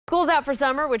School's out for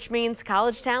summer, which means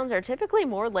college towns are typically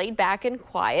more laid back and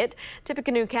quiet.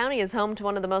 Tippecanoe County is home to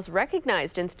one of the most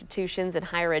recognized institutions in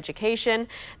higher education.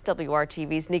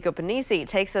 WRTV's Nico Panisi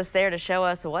takes us there to show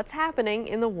us what's happening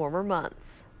in the warmer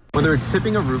months. Whether it's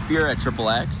sipping a root beer at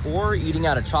XXX or eating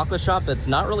at a chocolate shop that's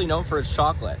not really known for its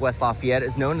chocolate, West Lafayette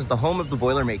is known as the home of the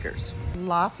Boilermakers.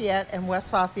 Lafayette and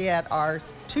West Lafayette are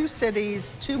two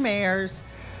cities, two mayors,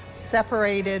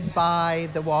 separated by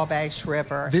the Wabash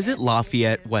River. Visit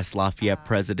Lafayette, West Lafayette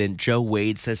President Joe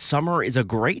Wade says summer is a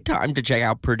great time to check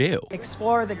out Purdue.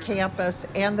 Explore the campus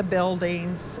and the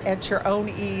buildings at your own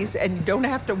ease, and you don't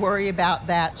have to worry about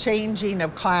that changing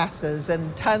of classes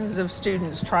and tons of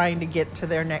students trying to get to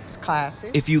their next class.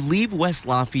 If you leave West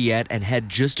Lafayette and head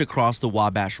just across the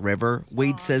Wabash River,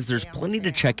 Wade says there's plenty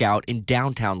to check out in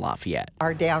downtown Lafayette.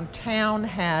 Our downtown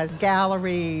has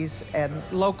galleries and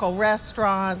local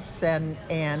restaurants and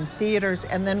theaters,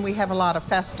 and then we have a lot of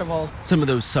festivals. Some of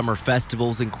those summer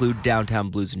festivals include Downtown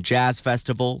Blues and Jazz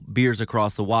Festival, Beers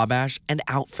Across the Wabash, and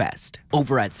Outfest.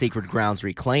 Over at Sacred Grounds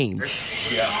Reclaimed,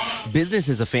 business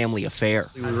is a family affair.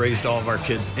 We raised all of our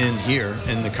kids in here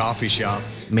in the coffee shop.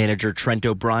 Manager Trent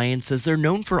O'Brien says they're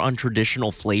known for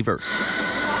untraditional flavors,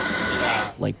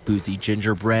 like boozy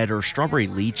gingerbread or strawberry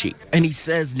lychee. And he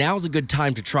says now's a good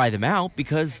time to try them out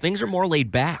because things are more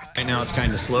laid back. Right now it's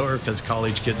kind of slower because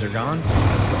college kids are gone.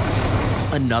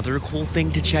 Another cool thing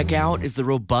to check out is the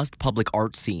robust public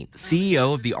art scene.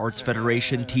 CEO of the Arts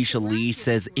Federation, Tisha Lee,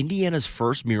 says Indiana's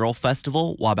first mural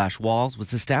festival, Wabash Walls,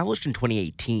 was established in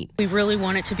 2018. We really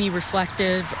want it to be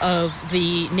reflective of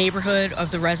the neighborhood,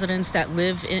 of the residents that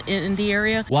live in the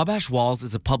area. Wabash Walls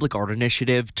is a public art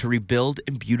initiative to rebuild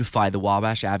and beautify the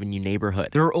Wabash Avenue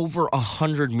neighborhood. There are over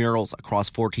 100 murals across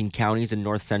 14 counties in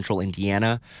north central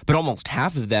Indiana, but almost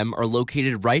half of them are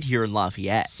located right here in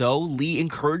Lafayette. So Lee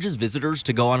encourages visitors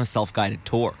to go on a self-guided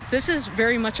tour. This is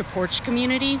very much a porch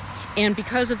community, and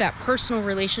because of that personal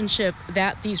relationship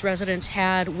that these residents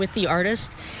had with the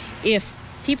artist, if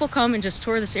people come and just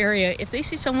tour this area, if they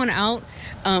see someone out,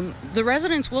 the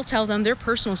residents will tell them their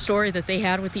personal story that they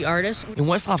had with the artist. In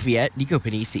West Lafayette, Nico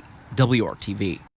Panisi, WRTV.